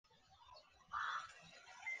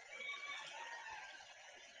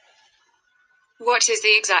What is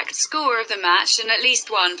the exact score of the match and at least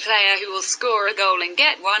one player who will score a goal and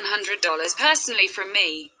get $100 personally from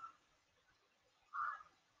me?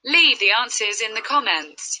 Leave the answers in the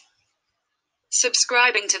comments.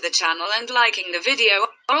 Subscribing to the channel and liking the video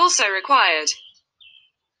are also required.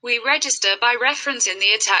 We register by reference in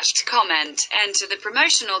the attached comment. Enter the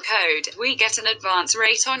promotional code. We get an advance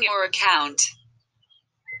rate on your account.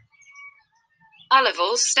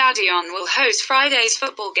 Ullevål Stadion will host Friday's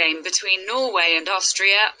football game between Norway and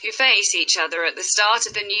Austria, who face each other at the start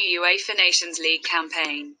of the new UEFA Nations League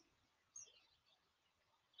campaign.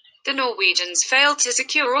 The Norwegians failed to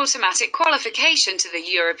secure automatic qualification to the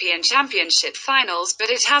European Championship finals, but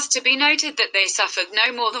it has to be noted that they suffered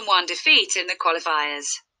no more than one defeat in the qualifiers.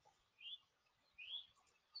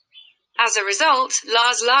 As a result,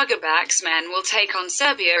 Lars Lagerbäck's men will take on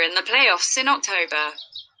Serbia in the playoffs in October.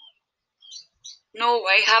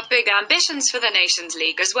 Norway have big ambitions for the Nations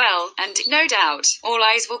League as well, and, no doubt, all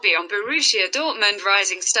eyes will be on Borussia Dortmund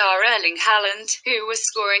rising star Erling Haaland, who was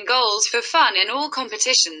scoring goals for fun in all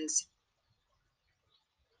competitions.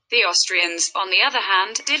 The Austrians, on the other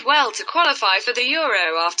hand, did well to qualify for the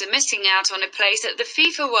Euro after missing out on a place at the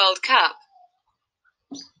FIFA World Cup.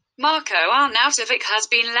 Marco Arnautovic has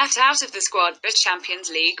been left out of the squad, but Champions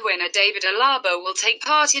League winner David Alaba will take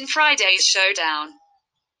part in Friday's showdown.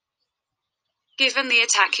 Given the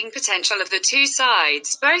attacking potential of the two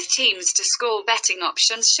sides, both teams to score betting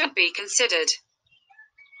options should be considered.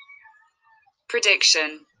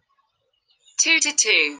 Prediction: 2-2.